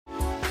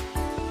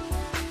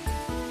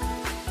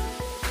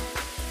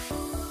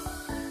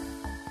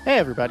Hey,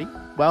 everybody.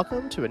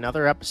 Welcome to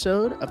another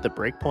episode of the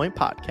Breakpoint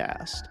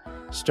Podcast,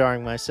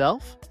 starring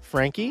myself,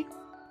 Frankie.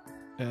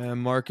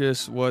 And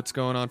Marcus, what's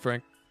going on,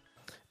 Frank?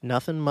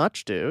 Nothing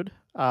much, dude.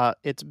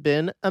 It's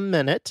been a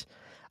minute.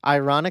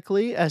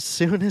 Ironically, as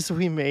soon as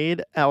we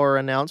made our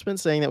announcement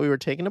saying that we were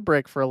taking a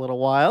break for a little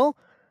while,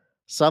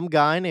 some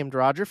guy named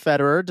Roger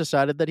Federer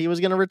decided that he was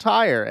going to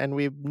retire. And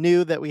we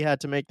knew that we had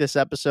to make this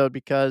episode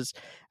because,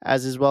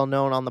 as is well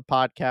known on the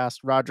podcast,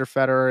 Roger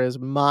Federer is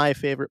my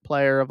favorite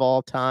player of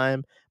all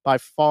time, by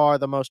far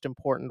the most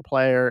important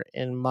player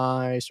in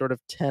my sort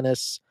of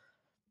tennis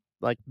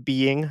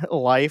being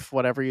life,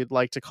 whatever you'd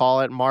like to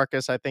call it.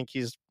 Marcus, I think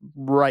he's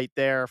right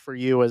there for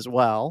you as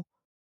well.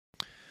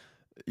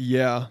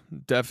 Yeah,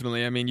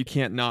 definitely. I mean, you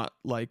can't not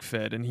like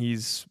Fed, and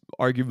he's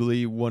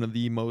arguably one of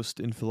the most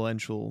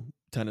influential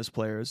tennis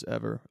players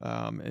ever,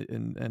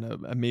 and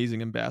an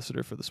amazing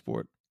ambassador for the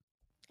sport.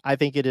 I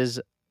think it is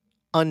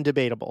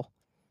undebatable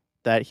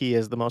that he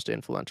is the most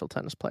influential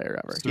tennis player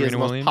ever. He is Serena the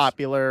most Williams?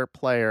 popular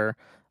player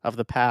of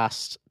the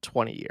past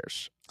 20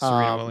 years.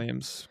 Serena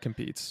Williams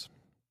competes.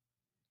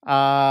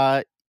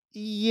 Yeah,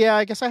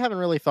 I guess I haven't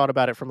really thought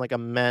about it from like a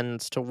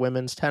men's to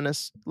women's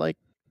tennis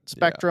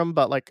spectrum,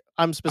 but like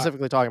I'm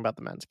specifically talking about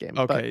the men's game.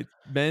 Okay,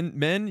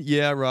 men,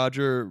 yeah,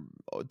 Roger.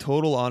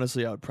 Total,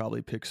 honestly, I would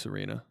probably pick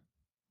Serena.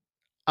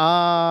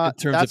 In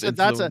terms of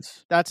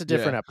influence. That's a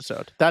different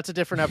episode. That's a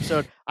different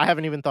episode. I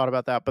haven't even thought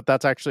about that, but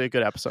that's actually a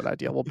good episode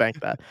idea. We'll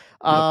bank that.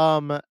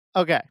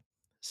 Okay.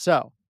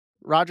 So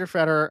Roger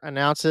Federer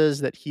announces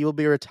that he will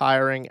be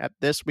retiring at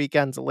this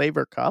weekend's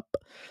Laver Cup,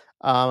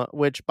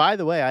 which, by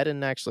the way, I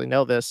didn't actually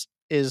know this,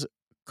 is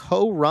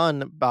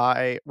co-run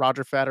by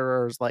Roger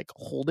Federer's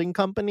holding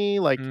company.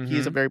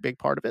 He's a very big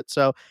part of it.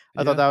 So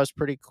I thought that was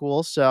pretty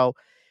cool. So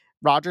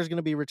Roger's going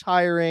to be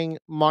retiring.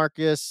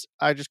 Marcus,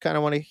 I just kind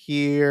of want to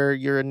hear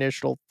your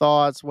initial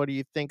thoughts. What do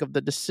you think of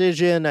the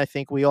decision? I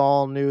think we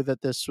all knew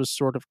that this was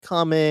sort of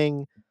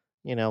coming.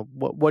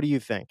 What do you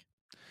think?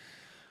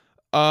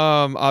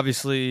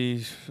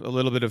 Obviously a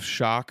little bit of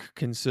shock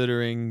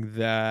considering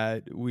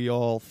that we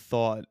all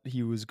thought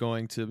he was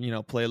going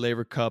to, play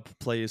Laver Cup,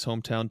 play his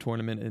hometown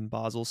tournament in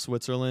Basel,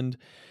 Switzerland,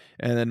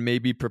 and then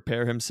maybe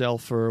prepare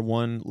himself for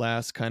one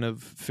last kind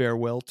of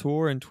farewell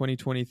tour in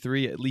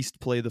 2023, at least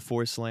play the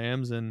 4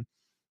 slams and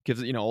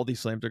give, all these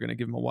slams are going to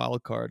give him a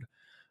wild card.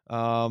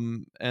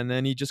 And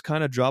then he just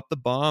kind of dropped the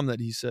bomb that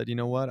he said, you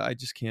know what, I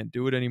just can't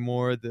do it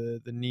anymore.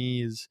 The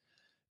knee is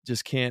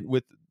just can't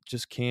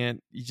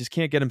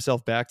get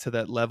himself back to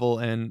that level.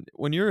 And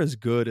when you're as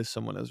good as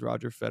someone as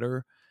Roger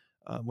Federer,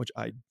 which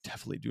I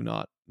definitely do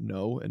not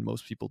know, and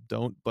most people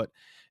don't, but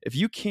if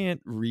you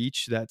can't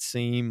reach that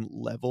same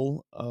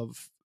level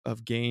of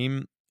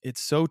game,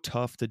 it's so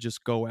tough to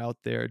just go out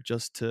there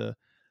just to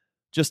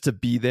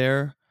be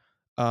there.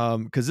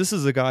 Because this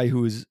is a guy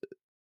who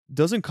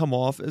doesn't come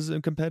off as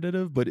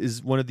competitive, but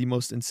is one of the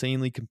most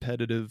insanely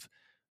competitive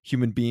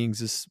human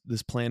beings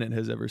this planet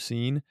has ever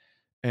seen.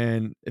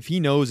 And if he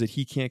knows that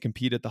he can't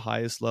compete at the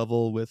highest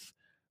level with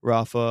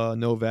Rafa,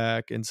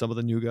 Novak, and some of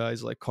the new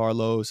guys like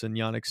Carlos and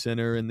Yannick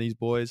Sinner and these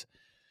boys,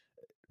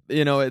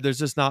 there's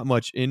just not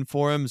much in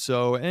for him.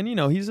 So, and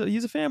he's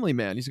a family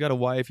man. He's got a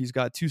wife. He's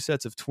got 2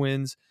 sets of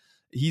twins.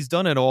 He's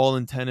done it all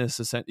in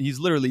tennis. He's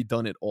literally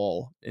done it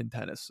all in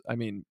tennis. I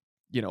mean,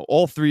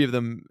 all 3 of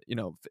them,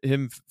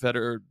 him,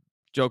 Federer,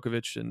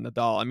 Djokovic, and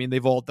Nadal. I mean,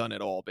 they've all done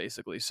it all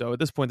basically. So at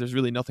this point, there's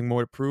really nothing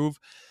more to prove.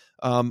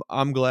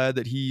 I'm glad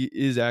that he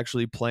is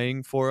actually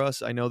playing for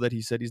us. I know that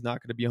he said he's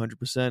not going to be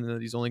 100% and that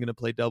he's only going to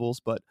play doubles,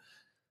 but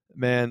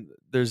man,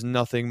 there's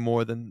nothing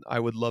more than I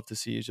would love to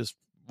see is just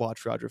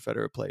watch Roger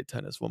Federer play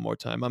tennis one more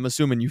time. I'm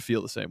assuming you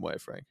feel the same way,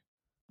 Frank.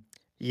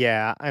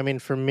 Yeah, I mean,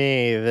 for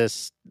me,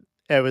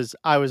 I was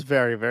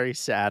very, very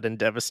sad and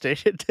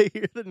devastated to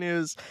hear the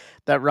news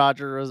that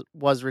Roger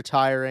was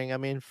retiring. I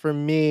mean, for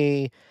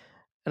me,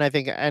 and I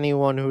think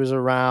anyone who's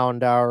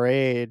around our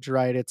age,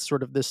 right, it's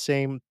sort of the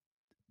same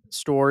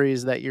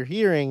stories that you're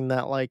hearing,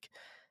 that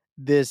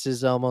this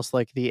is almost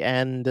like the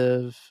end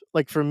of,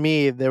 for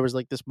me, there was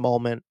this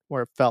moment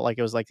where it felt like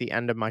it was the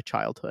end of my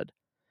childhood,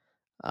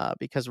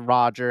 because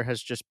Roger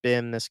has just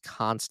been this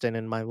constant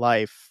in my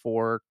life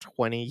for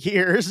 20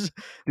 years. Dude's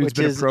which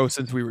been is a pro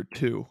since we were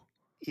 2.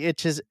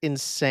 It's just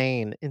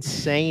insane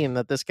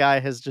that this guy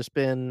has just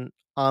been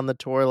on the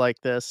tour like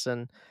this.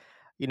 And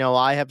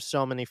I have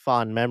so many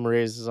fond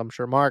memories, as I'm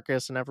sure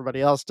Marcus and everybody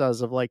else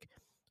does, of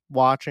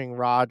watching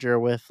Roger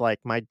with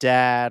my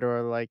dad,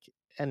 or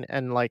and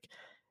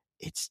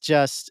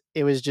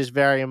it was just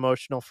very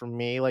emotional for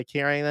me,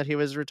 hearing that he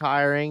was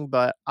retiring.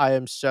 But I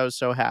am so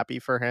happy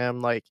for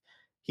him.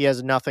 He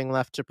has nothing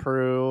left to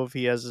prove.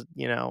 He has,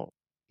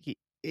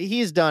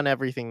 he's done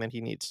everything that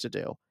he needs to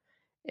do.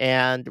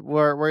 And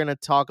we're going to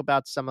talk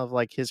about some of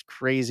his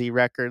crazy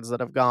records that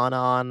have gone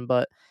on.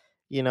 But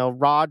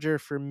Roger,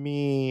 for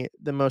me,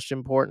 the most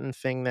important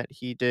thing that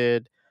he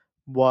did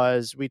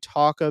was, we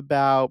talk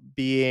about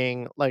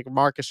being, like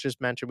Marcus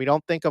just mentioned, we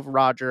don't think of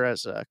Roger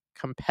as a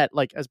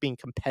as being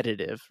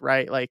competitive,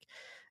 right?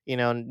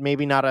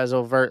 maybe not as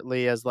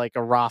overtly as like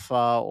a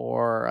Rafa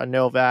or a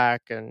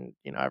Novak and,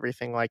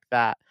 everything like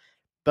that.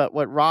 But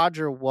what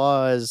Roger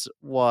was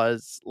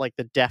like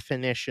the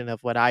definition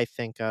of what I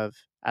think of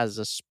as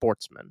a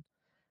sportsman.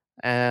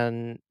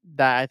 And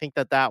that I think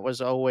that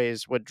was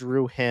always what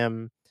drew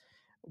him,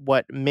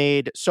 what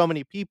made so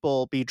many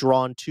people be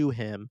drawn to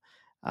him,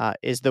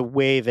 is the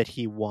way that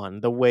he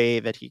won, the way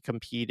that he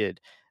competed.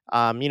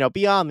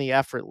 Beyond the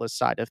effortless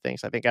side of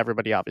things, I think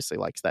everybody obviously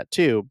likes that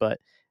too,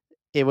 but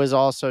it was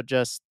also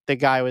just the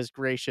guy was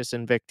gracious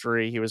in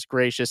victory. He was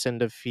gracious in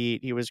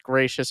defeat. He was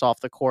gracious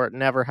off the court,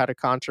 never had a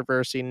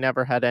controversy,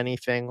 never had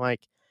anything.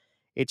 Like,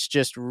 it's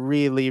just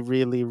really,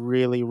 really,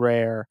 really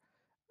rare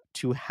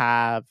to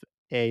have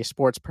a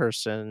sports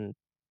person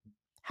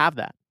have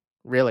that,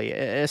 really,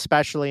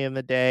 especially in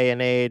the day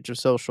and age of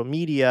social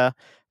media.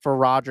 For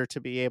Roger to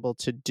be able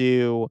to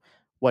do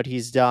what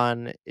he's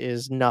done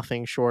is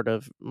nothing short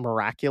of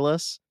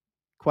miraculous,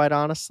 quite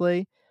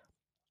honestly.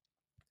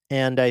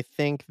 And I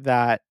think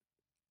that,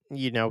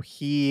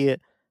 he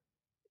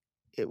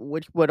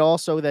what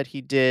also that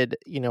he did,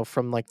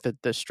 from like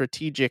the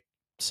strategic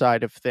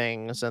side of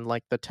things and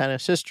like the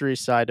tennis history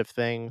side of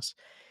things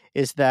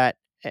is that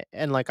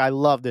and like I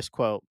love this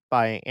quote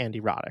by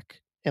Andy Roddick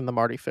in the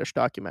Marty Fish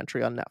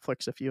documentary on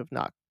Netflix. If you have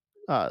not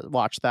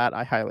watched that,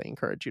 I highly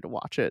encourage you to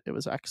watch it. It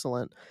was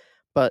excellent.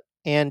 But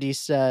Andy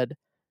said,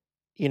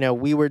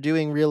 we were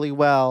doing really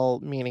well,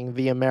 meaning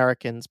the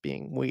Americans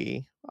being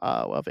we,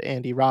 of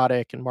Andy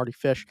Roddick and Marty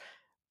Fish.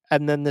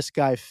 And then this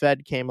guy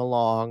Fed came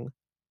along,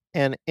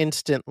 and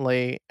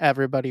instantly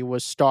everybody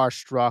was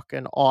starstruck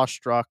and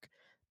awestruck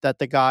that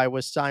the guy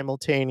was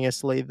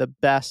simultaneously the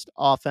best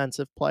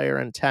offensive player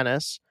in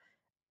tennis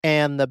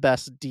and the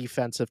best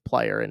defensive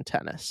player in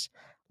tennis.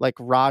 Like,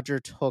 Roger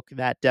took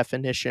that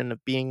definition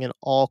of being an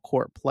all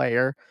court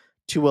player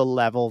to a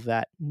level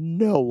that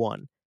no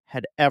one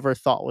had ever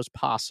thought was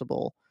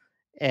possible.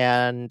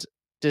 And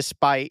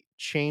despite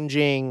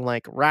changing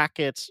like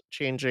rackets,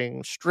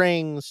 changing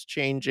strings,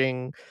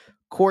 changing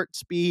court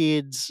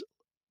speeds,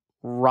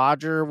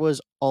 Roger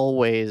was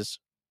always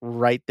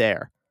right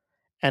there.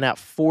 And at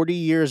 40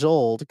 years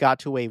old, got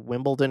to a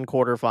Wimbledon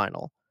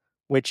quarterfinal,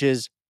 which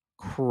is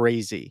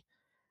crazy.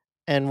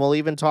 And we'll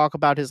even talk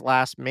about his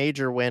last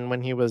major win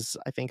when he was,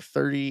 I think,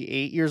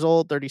 38 years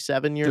old,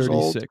 37 years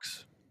old,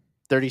 36.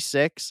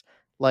 36.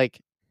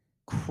 Like,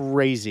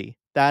 crazy.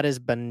 That is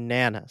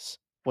bananas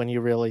when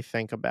you really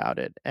think about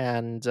it.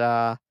 And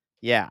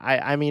yeah,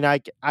 I mean, I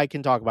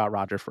can talk about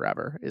Roger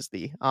forever, is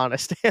the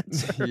honest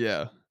answer.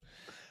 Yeah.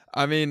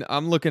 I mean,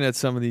 I'm looking at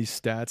some of these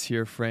stats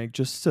here, Frank,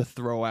 just to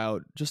throw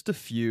out just a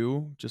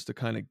few, just to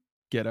kind of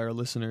get our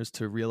listeners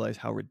to realize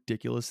how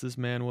ridiculous this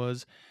man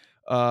was.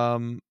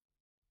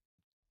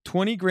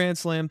 20 Grand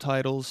Slam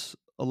titles,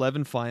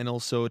 11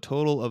 finals, so a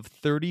total of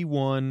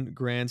 31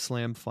 Grand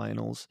Slam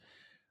finals.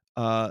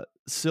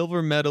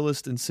 Silver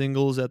medalist in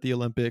singles at the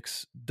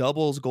Olympics,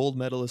 doubles gold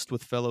medalist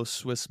with fellow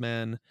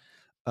Swissman,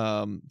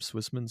 whatever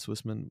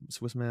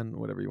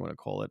you want to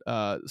call it.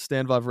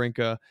 Stan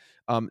Wawrinka,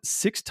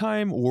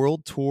 6-time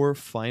World Tour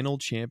final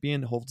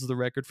champion, holds the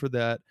record for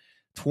that.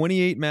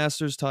 28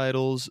 Masters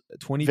titles,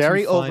 22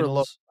 Very finals.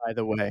 overlooked, by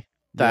the way.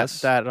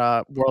 Yes.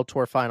 That World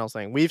Tour Finals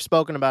thing. We've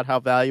spoken about how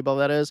valuable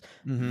that is.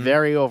 Mm-hmm.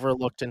 Very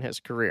overlooked in his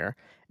career.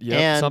 Yep,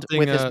 and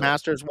with his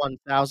Masters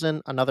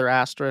 1000, another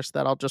asterisk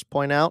that I'll just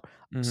point out,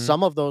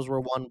 some of those were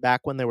won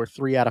back when they were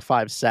 3 out of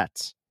 5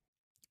 sets.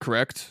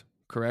 Correct.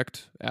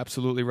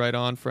 Absolutely right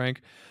on, Frank.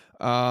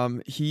 I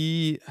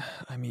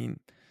mean,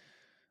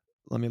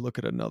 let me look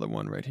at another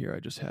one right here.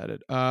 I just had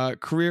it.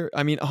 Career,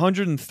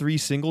 103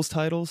 singles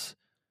titles.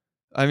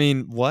 I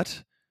mean,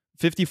 what?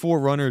 54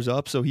 runners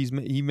up, so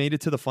he made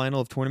it to the final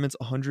of tournaments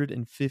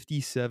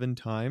 157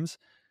 times.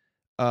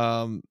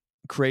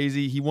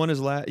 Crazy. He won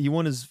his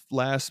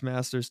last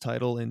Masters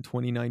title in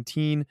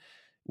 2019.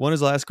 Won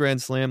his last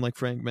Grand Slam, like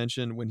Frank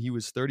mentioned, when he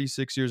was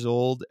 36 years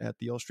old at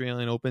the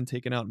Australian Open,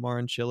 taking out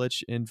Marin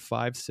Cilic in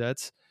 5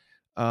 sets.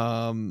 We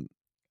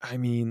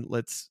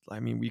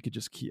could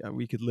just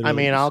we could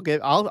literally.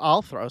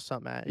 I'll throw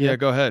something at you. Yeah,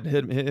 go ahead.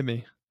 Hit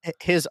me.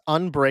 His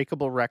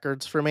unbreakable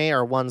records for me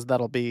are ones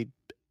that'll be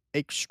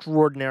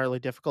extraordinarily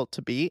difficult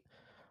to beat.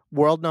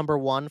 World number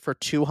 1 for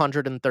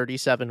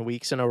 237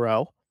 weeks in a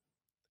row.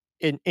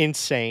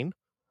 Insane.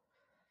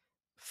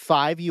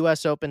 5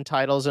 US Open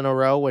titles in a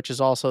row, which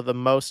is also the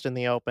most in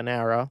the Open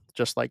era.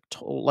 Just like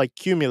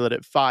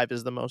cumulative, 5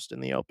 is the most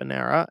in the Open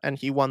era, and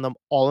he won them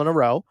all in a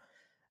row.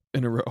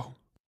 In a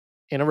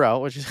row,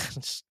 which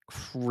is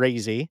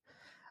crazy.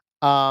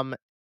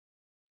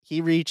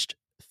 He reached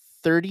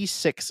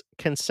 36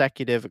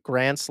 consecutive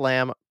Grand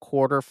Slam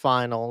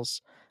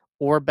quarterfinals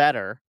or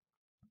better,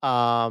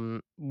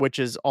 which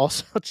is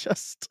also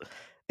just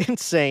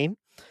insane.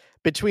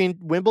 Between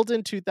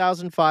Wimbledon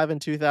 2005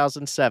 and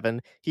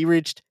 2007, he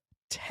reached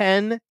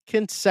 10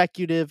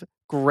 consecutive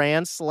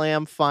Grand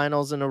Slam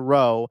finals in a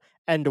row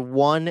and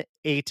won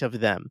 8 of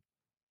them.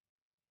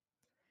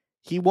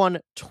 He won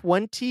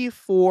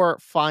 24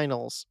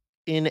 finals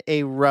in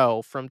a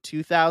row from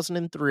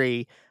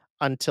 2003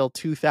 until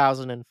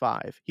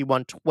 2005. He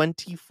won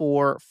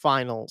 24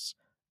 finals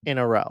in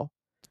a row.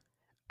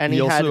 And He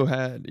he had, also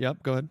had,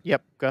 go ahead.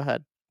 yep, go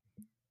ahead.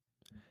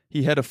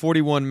 He had a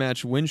 41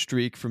 match win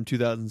streak from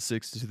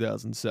 2006 to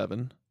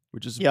 2007,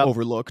 which is Yep.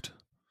 overlooked.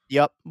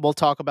 Yep. We'll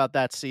talk about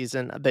that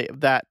season.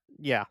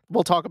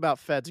 We'll talk about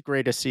Fed's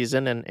greatest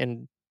season,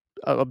 and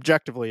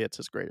objectively, it's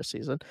his greatest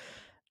season.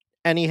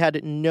 And he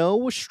had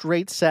no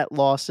straight set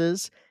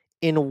losses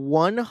in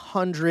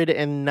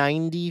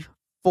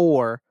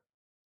 194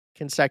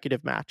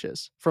 consecutive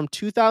matches. From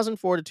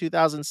 2004 to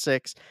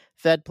 2006,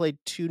 Fed played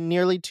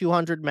nearly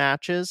 200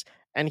 matches,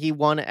 and he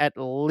won at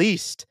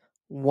least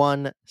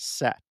one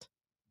set.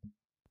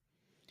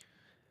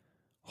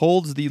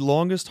 Holds the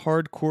longest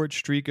hard court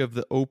streak of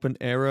the Open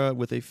era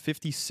with a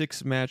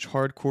 56-match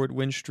hard court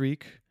win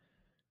streak.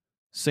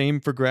 Same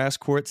for grass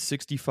court,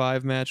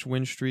 65-match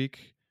win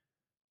streak.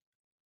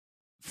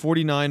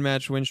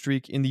 49-match win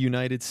streak in the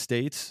United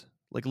States.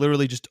 Like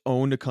literally just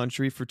owned a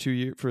country for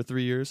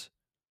 3 years.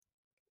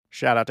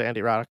 Shout out to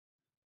Andy Roddick.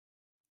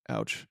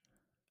 Ouch.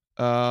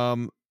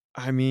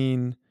 I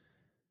mean,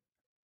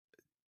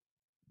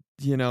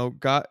 I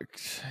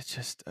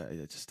just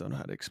don't know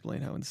how to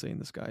explain how insane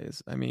this guy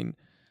is. I mean,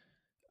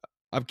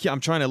 I'm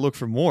trying to look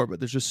for more, but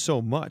there's just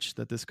so much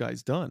that this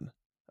guy's done.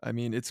 I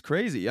mean, it's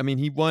crazy. I mean,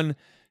 he won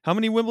how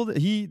many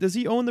Wimbledon? Does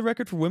he own the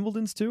record for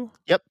Wimbledon's too?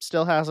 Yep,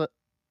 still has it.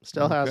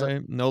 Has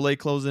it. No late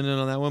closing in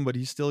on that one, but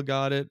he still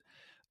got it.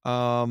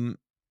 And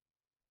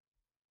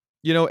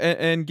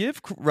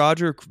give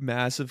Roger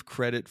massive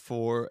credit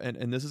for,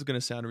 and this is going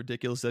to sound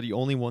ridiculous, that he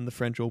only won the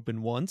French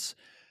Open once,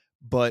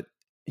 but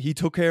he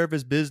took care of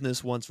his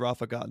business once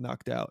Rafa got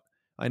knocked out.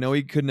 I know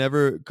he could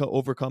never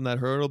overcome that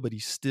hurdle, but he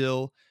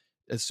still,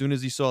 as soon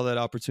as he saw that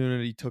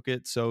opportunity, took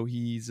it. So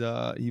he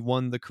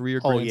won the career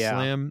Grand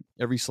Slam,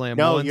 every slam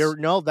once.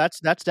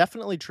 That's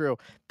definitely true.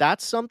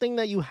 That's something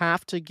that you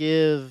have to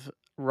give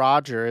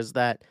Roger, is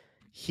that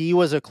he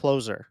was a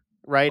closer,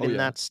 right?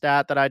 That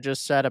stat that I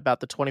just said about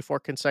the 24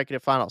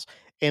 consecutive finals.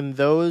 In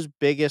those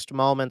biggest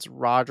moments,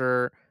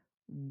 Roger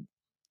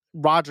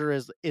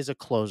is a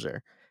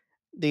closer.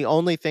 The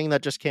only thing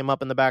that just came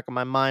up in the back of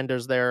my mind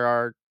is there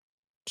are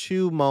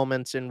two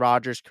moments in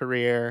Roger's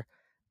career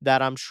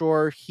that I'm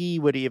sure he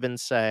would even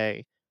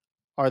say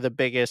are the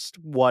biggest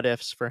what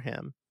ifs for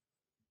him,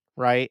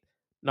 right?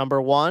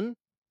 Number one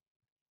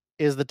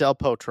is the Del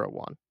Potro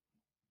one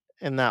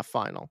in that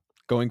final.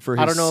 Going for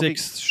his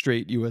sixth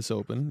straight U.S.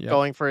 Open. Yep.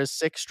 Going for his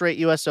sixth straight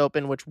U.S.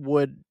 Open, which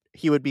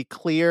he would be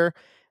clear.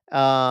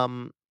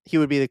 He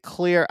would be the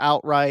clear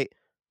outright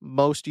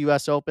most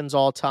U.S. Opens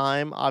all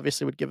time.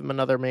 Obviously would give him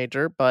another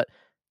major, but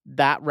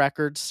that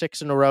record,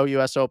 6 in a row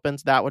U.S.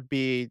 Opens, that would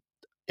be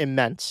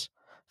immense.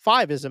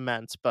 5 is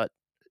immense, but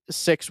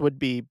 6 would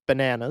be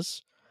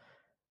bananas.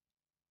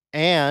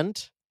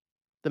 And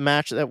the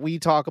match that we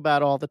talk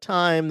about all the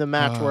time, the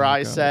match where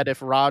I said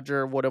if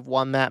Roger would have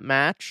won that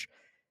match,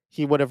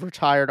 he would have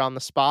retired on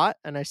the spot,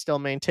 and I still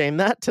maintain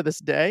that to this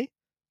day.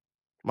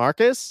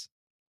 Marcus?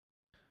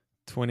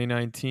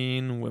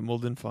 2019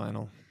 Wimbledon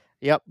final.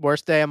 Yep,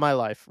 worst day of my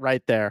life,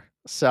 right there.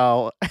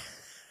 So,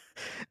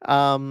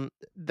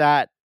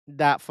 that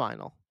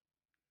final.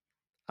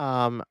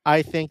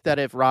 I think that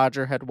if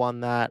Roger had won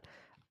that,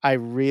 I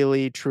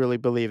really, truly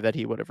believe that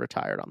he would have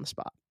retired on the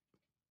spot.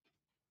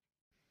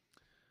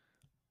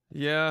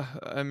 Yeah,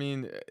 I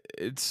mean,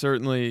 it's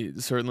certainly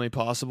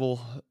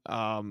possible.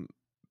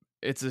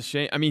 It's a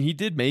shame. I mean, he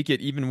did make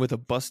it even with a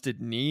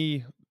busted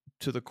knee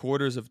to the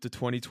quarters of the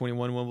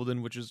 2021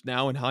 Wimbledon, which is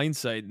now in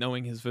hindsight,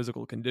 knowing his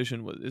physical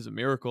condition is a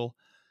miracle.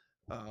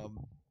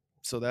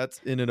 So that's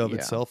in and of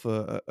itself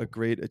a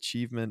great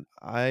achievement.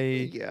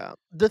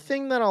 The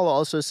thing that I'll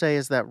also say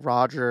is that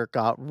Roger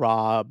got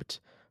robbed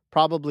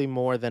probably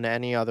more than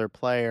any other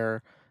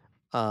player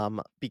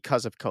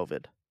because of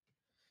COVID.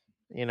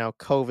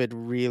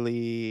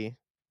 COVID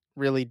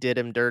really did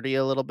him dirty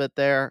a little bit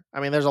there. I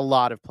mean, there's a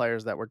lot of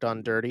players that were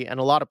done dirty, and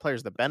a lot of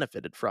players that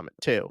benefited from it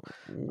too,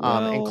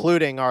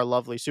 including our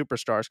lovely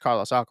superstars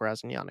Carlos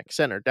Alcaraz and Jannik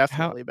Sinner.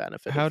 Definitely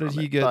benefited. How did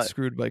he get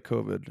screwed by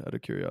COVID? Out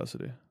of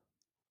curiosity.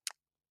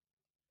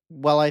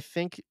 Well, I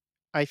think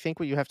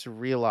what you have to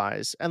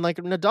realize, and like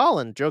Nadal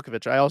and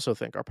Djokovic, I also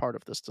think are part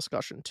of this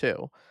discussion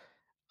too.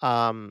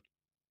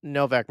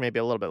 Novak maybe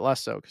a little bit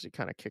less so because he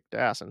kind of kicked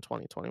ass in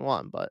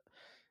 2021, but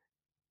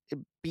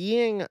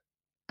being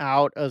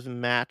out of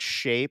match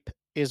shape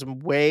is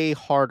way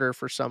harder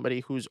for somebody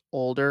who's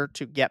older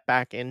to get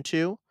back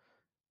into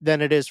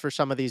than it is for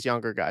some of these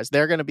younger guys.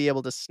 They're going to be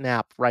able to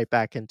snap right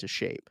back into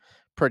shape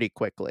pretty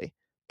quickly,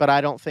 but I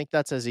don't think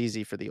that's as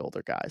easy for the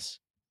older guys.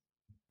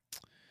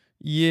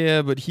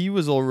 Yeah, but he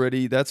was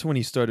that's when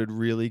he started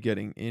really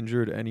getting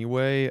injured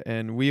anyway,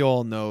 and we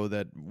all know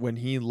that when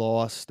he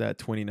lost that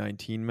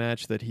 2019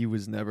 match that he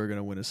was never going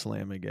to win a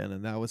slam again,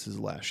 and that was his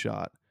last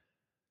shot.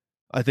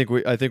 I think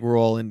we're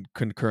all in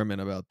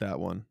concurrent about that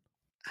one.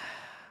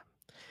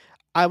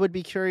 I would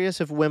be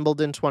curious if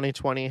Wimbledon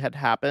 2020 had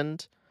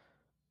happened,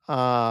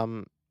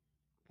 what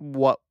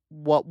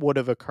would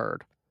have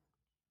occurred.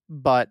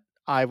 But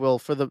I will,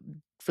 for the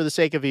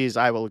sake of ease,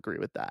 I will agree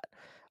with that.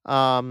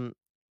 Um,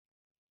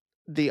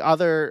 the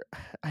other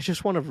I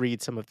just want to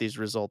read some of these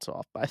results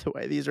off, by the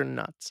way. These are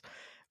nuts.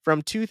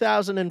 From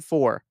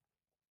 2004,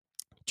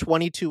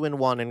 22 and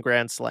 1 in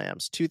Grand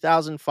Slams.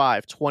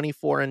 2005,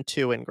 24 and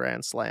 2 in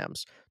Grand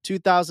Slams.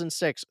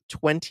 2006,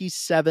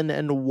 27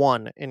 and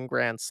 1 in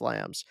Grand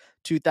Slams.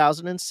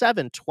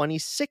 2007,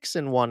 26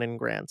 and 1 in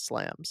Grand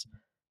Slams.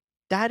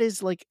 That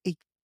is like a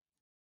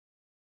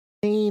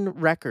insane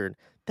record.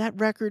 That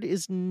record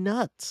is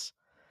nuts.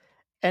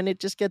 And it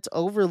just gets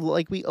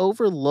we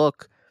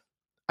overlook.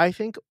 I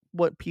think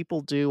what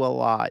people do a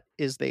lot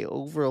is they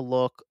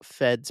overlook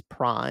Fed's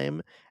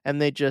prime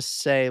and they just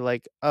say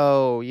like,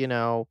 "Oh,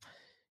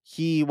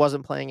 he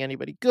wasn't playing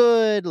anybody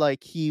good,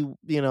 like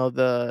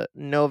the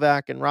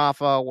Novak and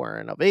Rafa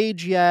weren't of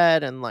age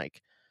yet, and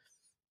like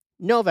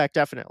Novak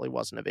definitely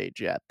wasn't of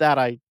age yet. That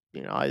I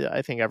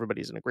think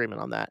everybody's in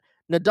agreement on that.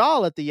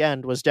 Nadal at the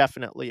end was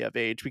definitely of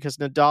age because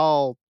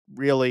Nadal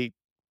really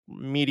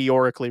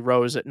meteorically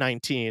rose at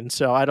 19.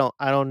 So I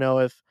don't know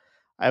if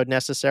I would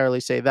necessarily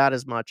say that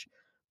as much,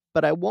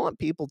 but I want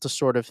people to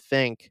sort of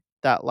think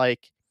that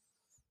like,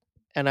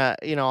 and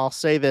I'll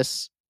say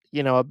this,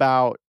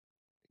 about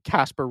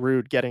Casper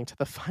Ruud getting to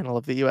the final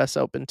of the US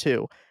Open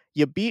too.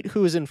 You beat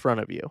who's in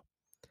front of you.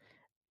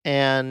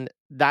 And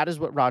that is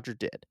what Roger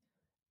did.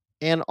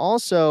 And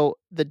also,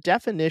 the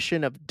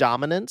definition of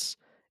dominance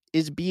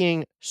is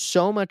being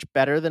so much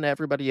better than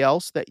everybody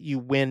else that you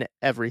win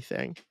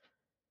everything.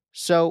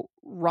 So,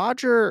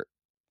 Roger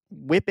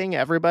whipping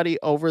everybody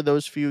over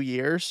those few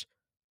years,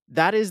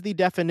 that is the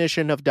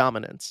definition of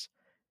dominance.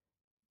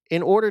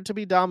 In order to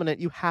be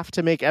dominant, you have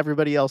to make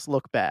everybody else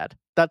look bad.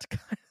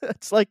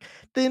 That's like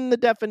in the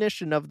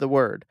definition of the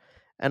word.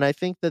 And I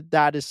think that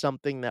that is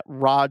something that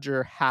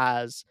Roger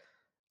has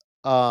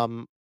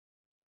um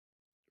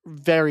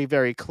very,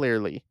 very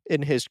clearly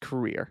in his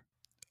career.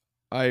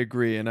 I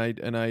agree, and I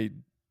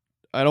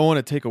don't want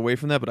to take away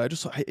from that, but I'm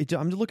just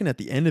looking at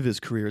the end of his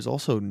career is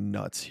also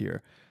nuts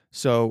here.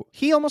 So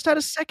He almost had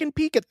a second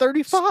peak at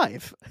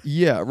 35.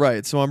 yeah,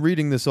 right. So I'm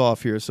reading this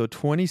off here. So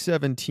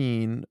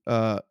 2017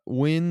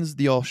 wins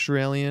the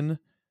Australian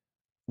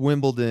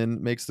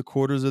Wimbledon, makes the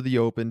quarters of the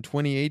Open.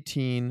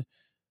 2018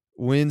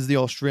 wins the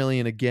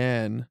Australian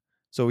again.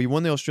 So he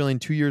won the Australian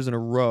 2 years in a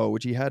row,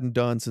 which he hadn't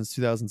done since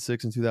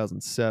 2006 and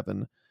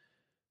 2007.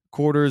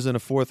 Quarters and a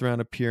fourth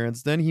round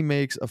appearance. Then he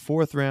makes a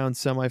fourth round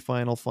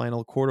semifinal,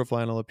 final,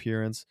 quarterfinal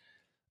appearance.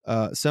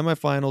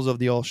 Semifinals of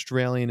the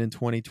Australian in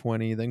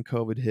 2020. Then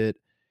COVID hit.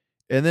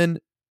 And then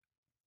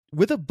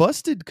with a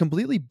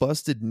completely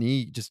busted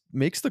knee, just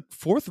makes the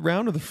fourth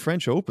round of the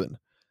French Open.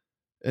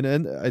 And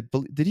then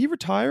did he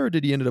retire or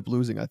did he ended up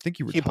losing? I think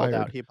he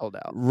retired. He pulled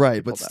out.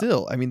 Right, but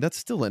still, I mean, that's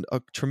still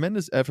a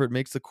tremendous effort.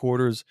 Makes the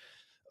quarters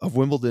of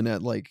Wimbledon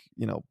at what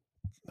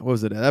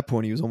was it? At that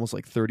point, he was almost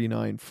like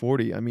 39,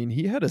 40. I mean,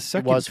 he had a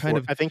second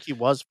I think he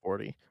was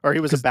 40, or he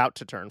was about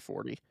to turn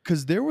 40.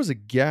 Because there was a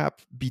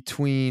gap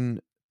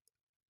between,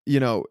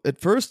 at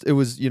first it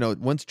was,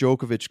 once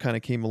Djokovic kind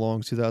of came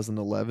along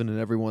 2011 and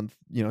everyone,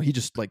 he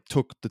just like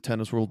took the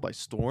tennis world by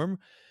storm.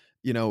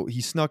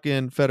 He snuck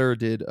in, Federer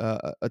did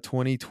a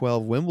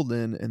 2012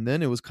 Wimbledon, and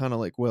then it was kind of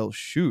like, well,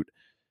 shoot,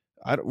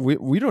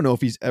 we don't know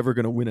if he's ever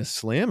going to win a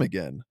slam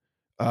again.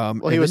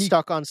 Well, he was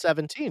stuck on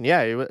 17.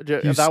 Yeah, he was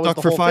that stuck was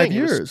the for whole 5 thing.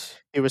 years.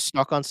 He was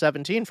stuck on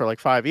 17 for like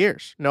 5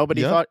 years.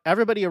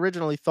 Everybody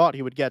originally thought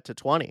he would get to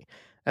 20.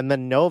 And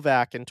then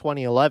Novak in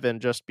 2011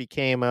 just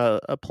became a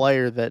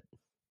player that,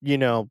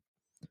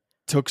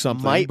 took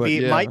something, might but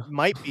be yeah.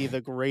 might be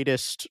the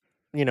greatest,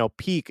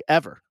 peak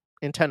ever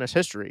in tennis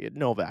history.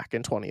 Novak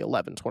in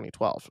 2011,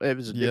 2012. It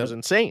was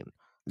insane.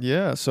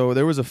 Yeah, so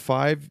there was that's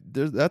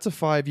a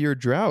 5-year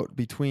drought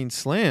between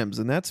slams,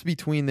 and that's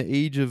between the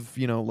age of,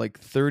 like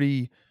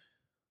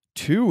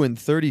 32 and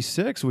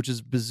 36, which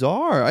is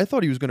bizarre. I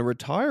thought he was going to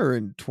retire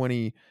in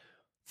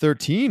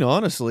 2013,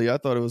 honestly. I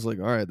thought it was like,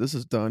 all right, this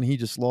is done. He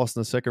just lost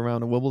in the second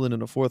round of Wimbledon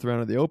and the fourth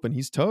round of the Open.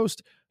 He's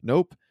toast.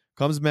 Nope.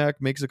 Comes back,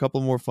 makes a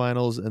couple more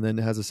finals, and then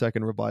has a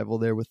second revival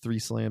there with 3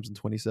 slams in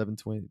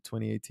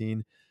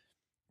 2018.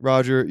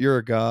 Roger, you're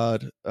a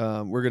god.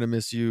 We're going to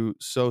miss you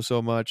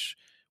so much.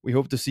 We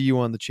hope to see you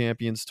on the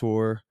Champions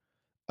Tour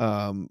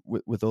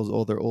with those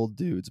other old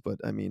dudes. But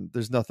I mean,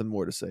 there's nothing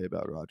more to say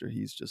about Roger.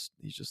 He's just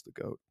the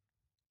GOAT.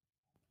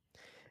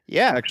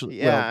 Yeah, Actually,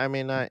 yeah. well, I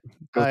mean,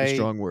 GOAT's a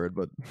strong word,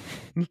 but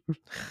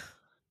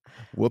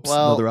whoops,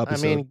 well, another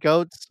episode. I mean,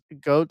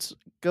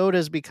 goat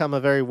has become a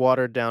very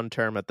watered down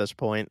term at this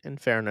point. In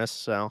fairness,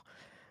 so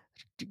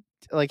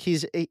like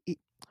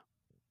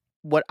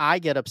what I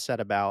get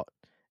upset about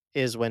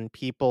is when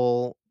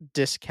people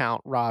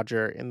discount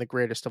Roger in the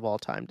greatest of all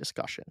time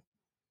discussion,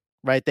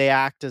 right? They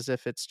act as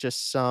if it's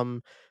just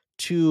some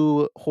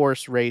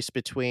 2-horse race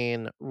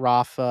between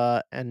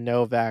Rafa and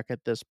Novak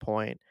at this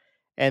point,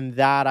 and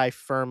that I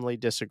firmly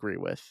disagree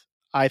with.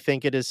 I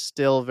think it is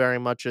still very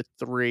much a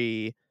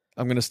 3.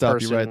 I'm going to stop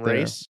you right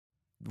race.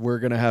 There. We're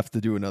going to have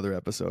to do another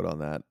episode on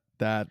that.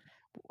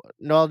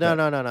 No.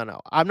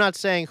 I'm not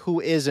saying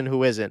who is and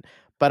who isn't,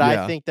 but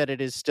I think that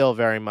it is still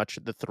very much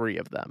the 3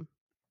 of them.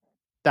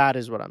 That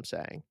is what I'm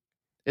saying.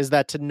 is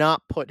that to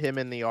not put him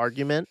in the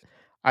argument,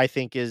 I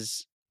think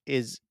is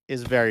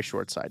very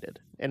short-sighted,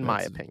 in my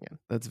That's opinion.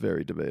 that's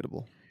very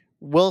debatable.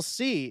 We'll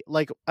see.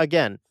 Like,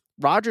 again,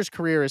 Roger's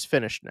career is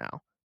finished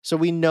now, so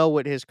we know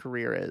what his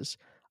career is.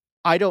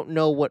 I don't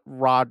know what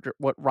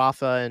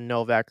Rafa and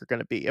Novak are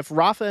gonna be. If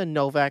Rafa and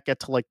Novak get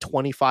to, like,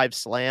 25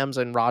 slams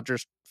and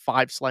Roger's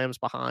 5 slams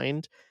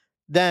behind,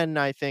 then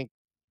I think,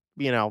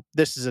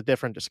 this is a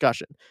different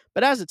discussion.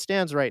 But as it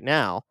stands right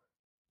now,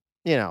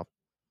 you know,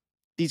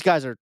 these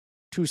guys are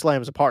 2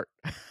 slams apart.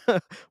 2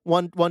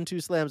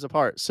 slams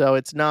apart. So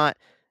it's not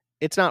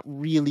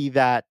really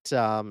that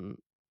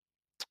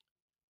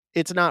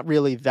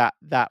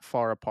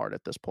far apart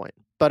at this point.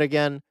 But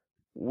again,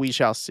 we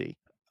shall see.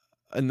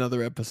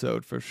 Another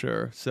episode for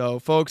sure. So,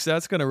 folks,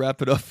 that's going to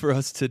wrap it up for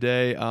us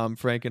today.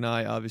 Frank and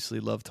I obviously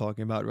love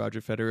talking about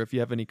Roger Federer. If you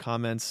have any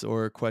comments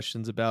or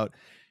questions about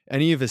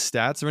any of his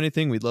stats or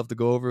anything, we'd love to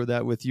go over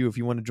that with you. If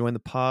you want to join the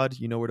pod,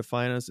 you know where to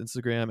find us.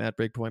 Instagram at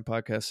Breakpoint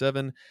Podcast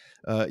 7,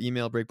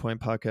 email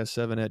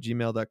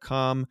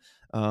breakpointpodcast7@gmail.com.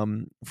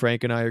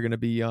 Frank and I are going to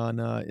be on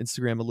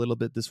Instagram a little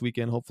bit this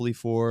weekend, hopefully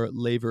for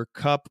Laver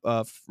Cup.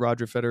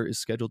 Roger Federer is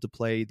scheduled to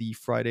play the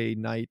Friday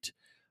night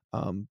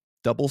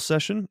double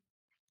session.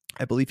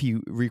 I believe he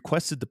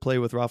requested to play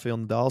with Rafael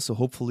Nadal, so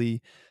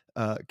hopefully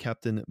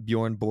Captain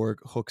Bjorn Borg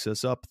hooks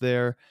us up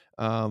there.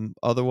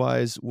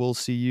 Otherwise, we'll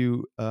see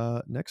you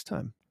next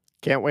time.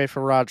 Can't wait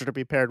for Roger to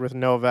be paired with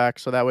Novak,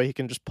 so that way he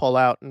can just pull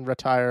out and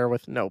retire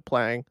with no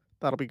playing.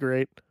 That'll be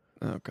great.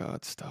 Oh,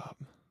 God, stop.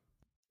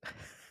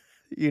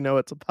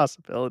 It's a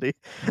possibility.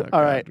 Oh, All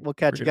God. right, we'll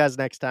catch you guys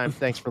next time.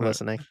 Thanks for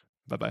listening.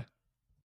 Bye-bye.